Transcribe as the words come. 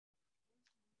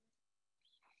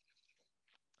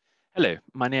Hello,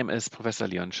 my name is Professor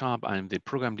Lion Shahab. I'm the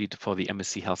program lead for the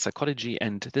MSc Health Psychology,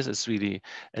 and this is really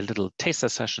a little taster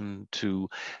session to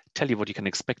tell you what you can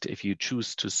expect if you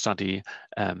choose to study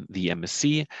the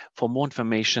MSc. For more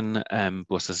information,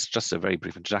 because this is just a very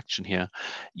brief introduction here,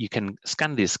 you can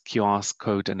scan this QR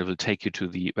code and it will take you to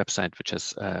the website which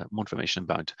has more information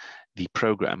about the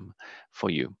program for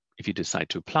you if you decide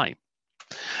to apply.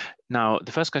 Now,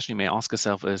 the first question you may ask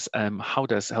yourself is, how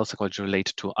does health psychology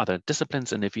relate to other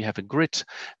disciplines? And if you have a grid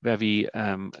where we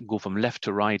go from left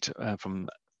to right, from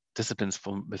disciplines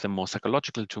with a more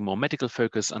psychological to more medical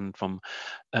focus, and from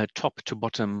top to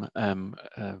bottom,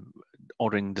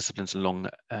 ordering disciplines along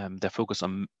their focus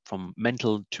on from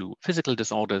mental to physical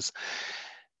disorders.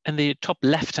 In the top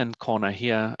left-hand corner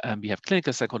here, we have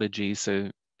clinical psychology. So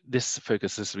this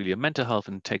focuses really on mental health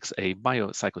and takes a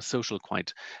biopsychosocial,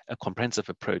 quite a comprehensive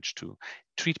approach to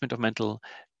treatment of mental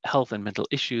health and mental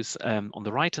issues. On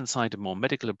the right-hand side, a more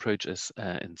medical approach is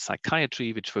in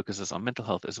psychiatry, which focuses on mental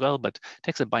health as well, but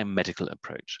takes a biomedical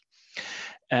approach.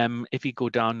 If we go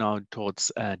down now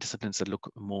towards disciplines that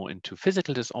look more into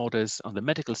physical disorders, on the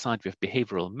medical side, we have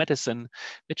behavioral medicine,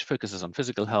 which focuses on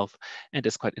physical health and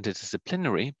is quite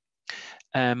interdisciplinary.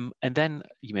 And then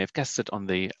you may have guessed it, on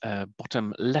the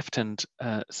bottom left-hand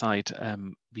side,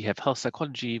 we have health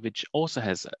psychology, which also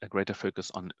has a greater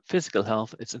focus on physical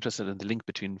health. It's interested in the link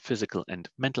between physical and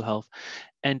mental health,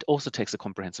 and also takes a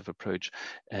comprehensive approach,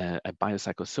 a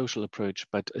biopsychosocial approach,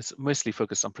 but it's mostly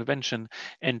focused on prevention,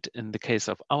 and in the case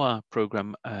of our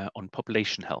program, on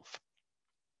population health.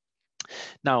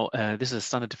 Now, this is a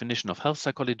standard definition of health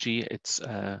psychology. It's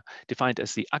defined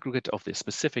as the aggregate of the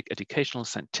specific educational,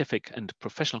 scientific, and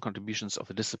professional contributions of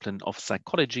the discipline of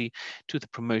psychology to the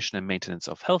promotion and maintenance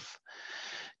of health,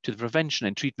 to the prevention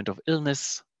and treatment of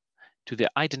illness, to the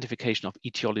identification of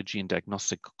etiology and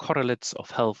diagnostic correlates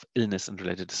of health, illness, and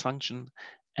related dysfunction,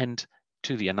 and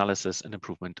to the analysis and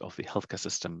improvement of the healthcare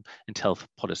system and health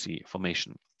policy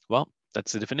formation. Well,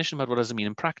 that's the definition, but what does it mean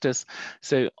in practice?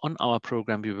 So on our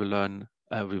program, we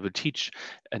will teach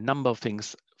a number of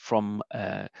things, from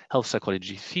health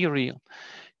psychology theory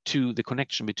to the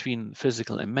connection between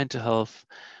physical and mental health,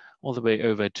 all the way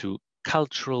over to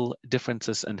cultural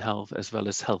differences in health, as well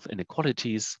as health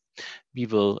inequalities. We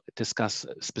will discuss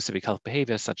specific health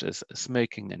behaviors such as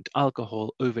smoking and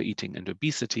alcohol, overeating and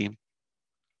obesity,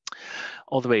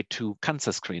 all the way to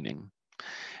cancer screening.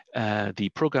 The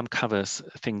program covers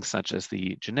things such as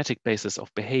the genetic basis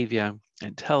of behavior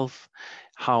and health,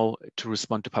 how to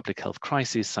respond to public health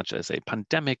crises such as a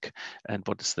pandemic, and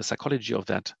what is the psychology of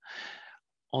that,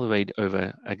 all the way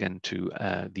over again to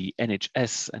the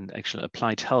NHS and actual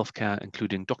applied healthcare,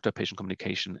 including doctor-patient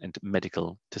communication and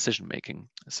medical decision-making.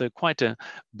 So quite a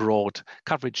broad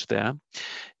coverage there.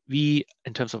 We,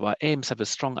 in terms of our aims, have a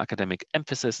strong academic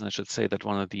emphasis, and I should say that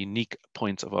one of the unique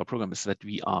points of our program is that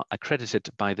we are accredited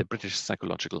by the British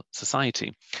Psychological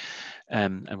Society.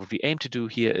 And what we aim to do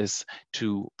here is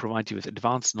to provide you with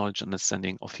advanced knowledge and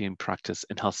understanding of theory and practice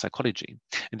in health psychology.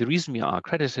 And the reason we are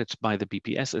accredited by the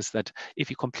BPS is that if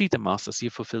you complete the master's, you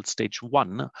fulfill stage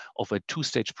 1 of a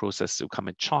 2-stage process to become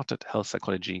a chartered health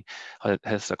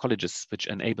psychologist, which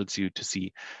enables you to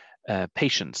see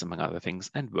patients, among other things,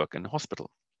 and work in a hospital.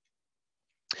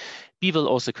 We will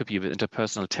also equip you with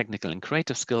interpersonal, technical, and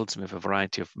creative skills. We have a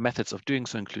variety of methods of doing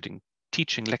so, including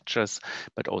teaching, lectures,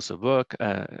 but also work,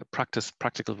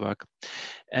 practical work.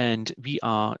 And we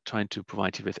are trying to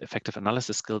provide you with effective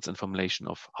analysis skills and formulation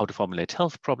of how to formulate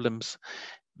health problems,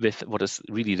 with what is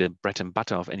really the bread and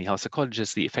butter of any health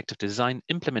psychologist, the effective design,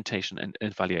 implementation, and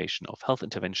evaluation of health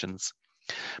interventions,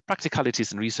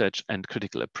 practicalities in research, and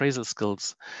critical appraisal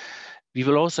skills. We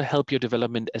will also help your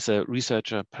development as a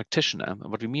researcher practitioner.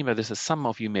 And what we mean by this is some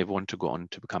of you may want to go on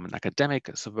to become an academic,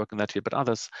 so work in that field, but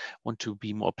others want to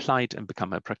be more applied and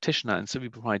become a practitioner. And so we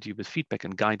provide you with feedback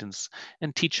and guidance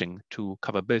and teaching to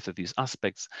cover both of these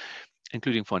aspects,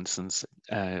 including, for instance,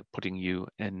 putting you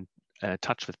in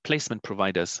touch with placement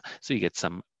providers so you get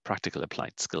some practical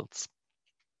applied skills.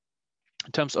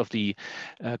 In terms of the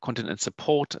content and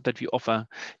support that we offer,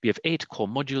 we have 8 core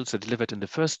modules that are delivered in the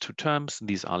first 2 terms.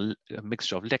 These are a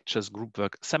mixture of lectures, group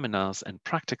work, seminars, and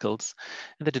practicals,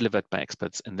 and they're delivered by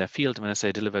experts in their field. When I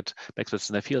say delivered by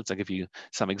experts in their fields, I give you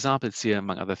some examples here.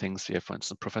 Among other things, we have, for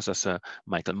instance, Professor Sir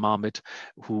Michael Marmot,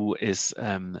 who is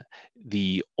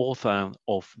the author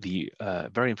of the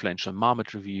very influential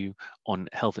Marmot Review on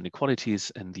health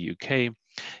inequalities in the UK.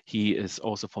 He is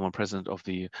also former president of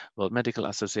the World Medical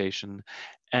Association,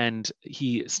 and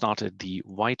he started the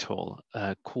Whitehall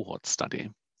cohort study.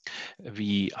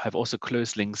 We have also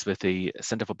close links with the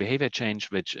Center for Behavior Change,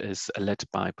 which is led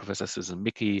by Professor Susan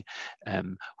Mickey,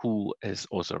 who is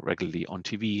also regularly on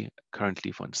TV,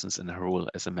 currently, for instance, in her role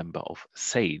as a member of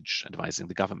SAGE, advising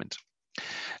the government.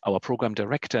 Our program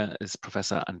director is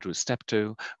Professor Andrew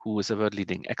Steptoe, who is a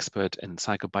world-leading expert in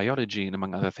psychobiology and,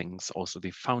 among other things, also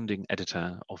the founding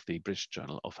editor of the British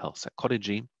Journal of Health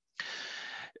Psychology.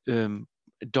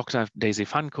 Dr. Daisy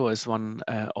Fanko is one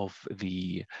of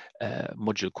the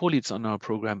module co-leads on our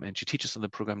program, and she teaches on the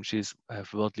program. She's a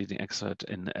world-leading expert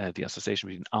in the association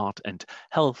between art and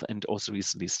health, and also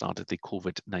recently started the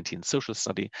COVID-19 social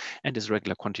study, and is a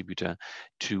regular contributor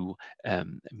to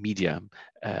media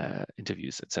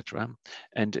interviews, etc.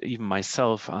 And even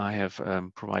myself, I have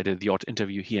provided the odd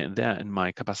interview here and there in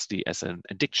my capacity as an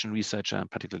addiction researcher,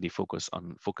 particularly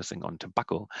focusing on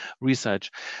tobacco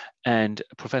research. And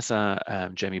Professor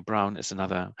Jamie Brown is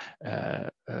another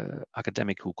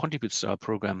academic who contributes to our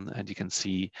program, and you can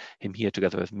see him here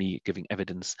together with me giving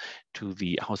evidence to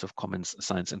the House of Commons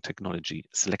Science and Technology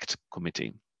Select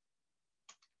Committee.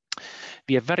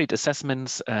 We have varied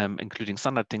assessments, including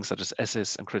standard things such as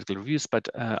essays and critical reviews, but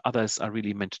others are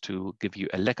really meant to give you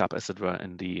a leg up, as it were,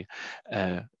 in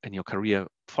your career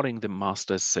following the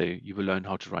master's. So you will learn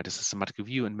how to write a systematic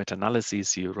review and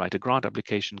meta-analysis. You write a grant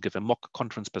application, give a mock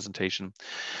conference presentation.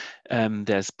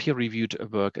 There's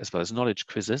peer-reviewed work as well as knowledge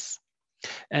quizzes.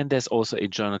 And there's also a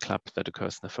journal club that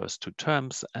occurs in the first 2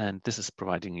 terms, and this is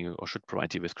providing you, or should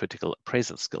provide you, with critical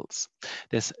appraisal skills.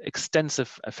 There's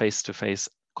extensive face-to-face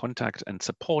contact and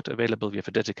support available. We have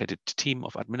a dedicated team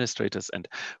of administrators and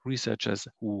researchers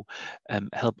who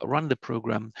help run the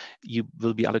program. You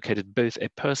will be allocated both a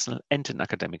personal and an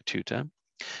academic tutor.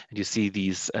 And you see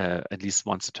these at least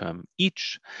once a term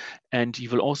each. And you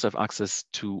will also have access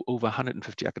to over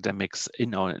 150 academics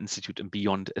in our institute and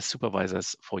beyond as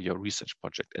supervisors for your research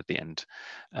project at the end,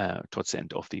 towards the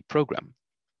end of the program.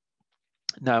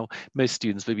 Now, most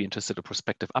students will be interested, or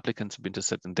prospective applicants will be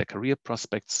interested in their career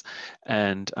prospects.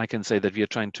 And I can say that we are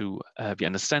trying to, we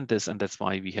understand this, and that's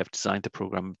why we have designed the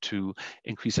program to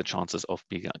increase the chances of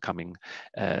becoming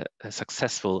a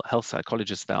successful health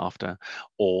psychologist thereafter,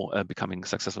 or becoming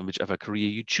successful in whichever career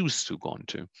you choose to go on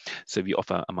to. So we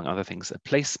offer, among other things, a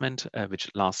placement, which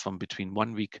lasts from between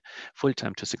 1 week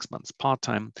full-time to 6 months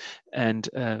part-time. And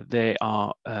they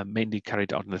are mainly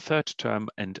carried out in the 3rd term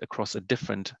and across a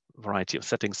different variety of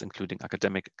settings, including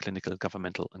academic, clinical,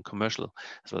 governmental, and commercial,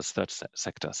 as well as 3rd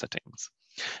sector settings.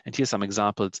 And here's some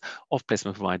examples of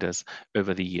placement providers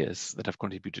over the years that have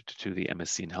contributed to the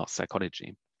MSc in Health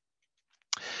Psychology.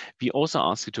 We also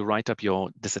ask you to write up your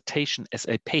dissertation as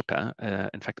a paper,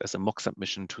 in fact, as a mock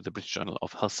submission to the British Journal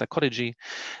of Health Psychology.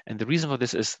 And the reason for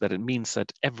this is that it means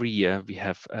that every year we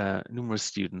have numerous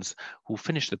students who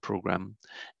finish the program,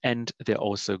 and they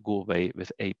also go away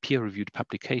with a peer-reviewed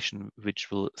publication, which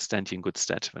will stand you in good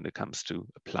stead when it comes to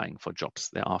applying for jobs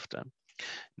thereafter.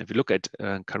 And if you look at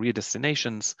career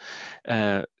destinations,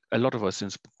 a lot of our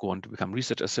students go on to become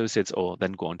research associates, or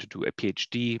then go on to do a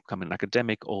PhD, become an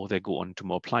academic, or they go on to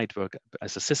more applied work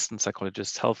as assistant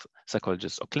psychologists, health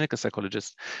psychologists, or clinical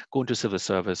psychologists, go into civil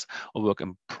service, or work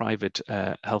in private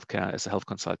healthcare as a health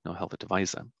consultant or health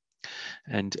advisor.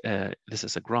 And this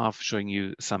is a graph showing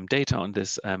you some data on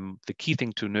this. The key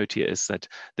thing to note here is that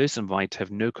those in white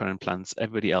have no current plans.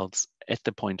 Everybody else, at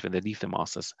the point when they leave the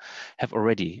masters, have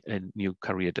already a new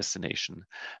career destination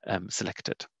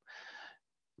selected.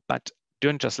 But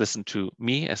don't just listen to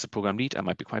me as a program lead. I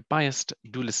might be quite biased.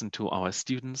 Do listen to our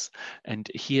students. And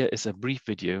here is a brief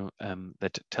video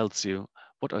that tells you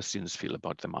what our students feel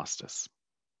about the masters.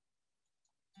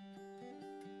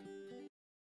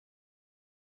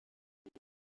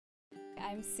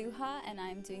 I'm Suha, and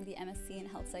I'm doing the MSc in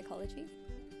Health Psychology.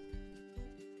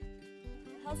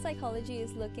 Health psychology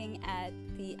is looking at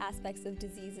the aspects of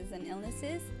diseases and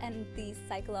illnesses and the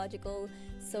psychological,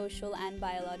 social, and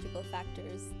biological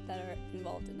factors that are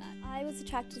involved in that. I was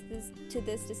attracted to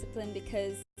this discipline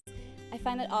because I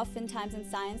find that oftentimes in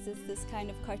science there's this kind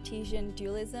of Cartesian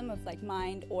dualism of like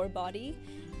mind or body,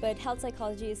 but health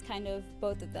psychology is kind of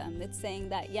both of them. It's saying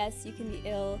that yes, you can be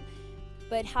ill,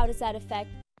 but how does that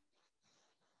affect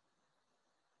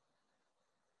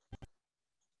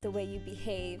the way you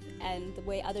behave and the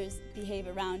way others behave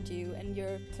around you and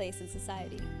your place in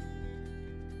society?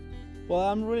 Well,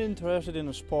 I'm really interested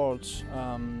in sports.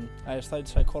 I studied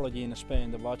psychology in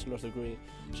Spain, the bachelor's degree.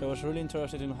 So I was really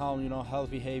interested in how, health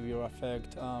behavior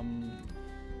affect,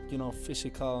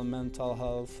 physical, mental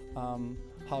health,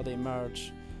 how they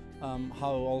merge,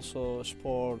 how also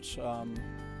sports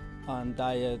and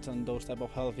diet and those type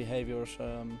of health behaviors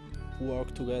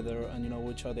work together, and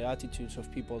which are the attitudes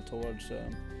of people towards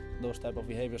those type of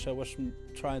behaviors. So I was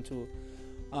trying to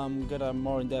get a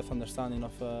more in-depth understanding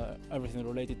of everything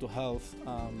related to health,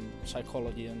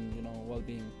 psychology, and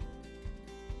well-being.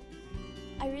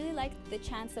 I really liked the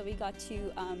chance that we got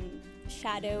to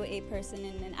shadow a person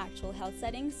in an actual health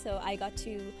setting. So I got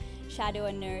to shadow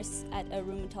a nurse at a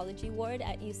rheumatology ward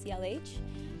at UCLH.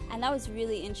 And that was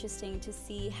really interesting to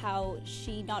see how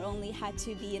she not only had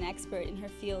to be an expert in her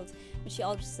field, but she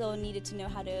also needed to know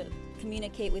how to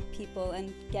communicate with people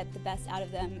and get the best out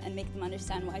of them and make them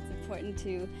understand why it's important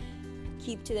to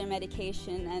keep to their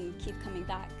medication and keep coming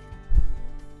back.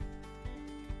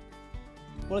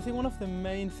 Well, I think one of the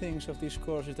main things of this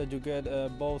course is that you get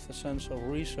both a sense of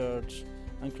research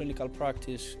and clinical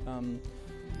practice,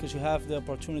 because you have the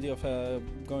opportunity of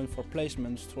going for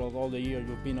placements throughout all the year.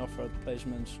 You've been offered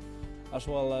placements, as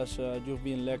well as you've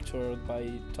been lectured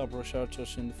by top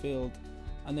researchers in the field,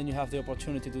 and then you have the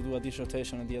opportunity to do a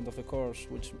dissertation at the end of the course,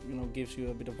 which gives you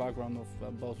a bit of background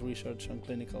of both research and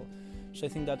clinical. So I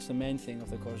think that's the main thing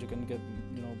of the course. You can get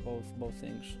both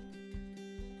things.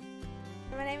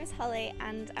 My name is Holly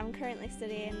and I'm currently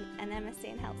studying an MSc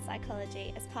in Health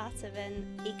Psychology as part of an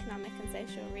Economic and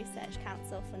Social Research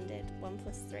Council funded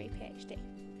 1+3 PhD.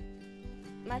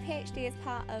 My PhD is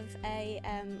part of a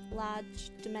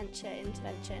large dementia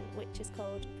intervention which is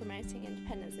called Promoting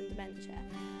Independence in Dementia,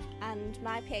 and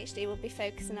my PhD will be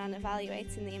focusing on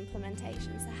evaluating the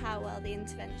implementation, so how well the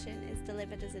intervention is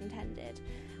delivered as intended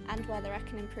and whether I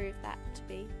can improve that to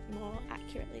be more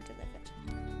accurately delivered.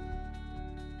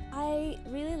 I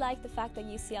really like the fact that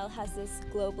UCL has this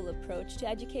global approach to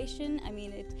education. I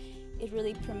mean, it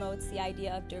really promotes the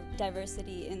idea of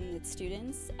diversity in its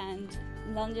students, and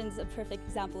London's a perfect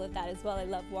example of that as well. I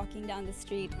love walking down the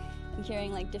street and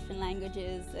hearing different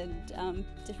languages and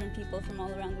different people from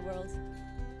all around the world.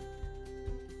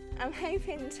 I'm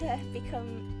hoping to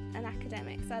become an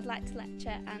academic, so I'd like to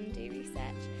lecture and do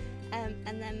research,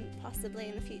 and then possibly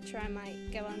in the future I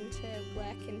might go on to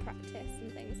work in practice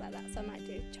and things like that, so I might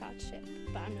do chartership,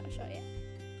 but I'm not sure yet.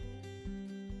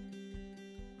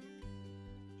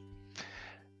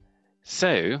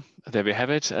 So there we have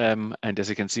it. And as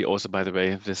you can see also, by the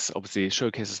way, this obviously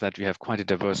showcases that we have quite a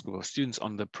diverse group of students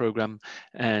on the program.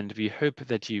 And we hope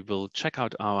that you will check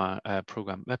out our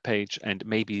program webpage and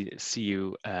maybe see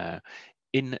you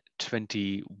in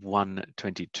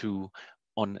 21-22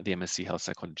 on the MSc Health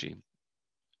Psychology.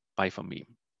 Bye from me.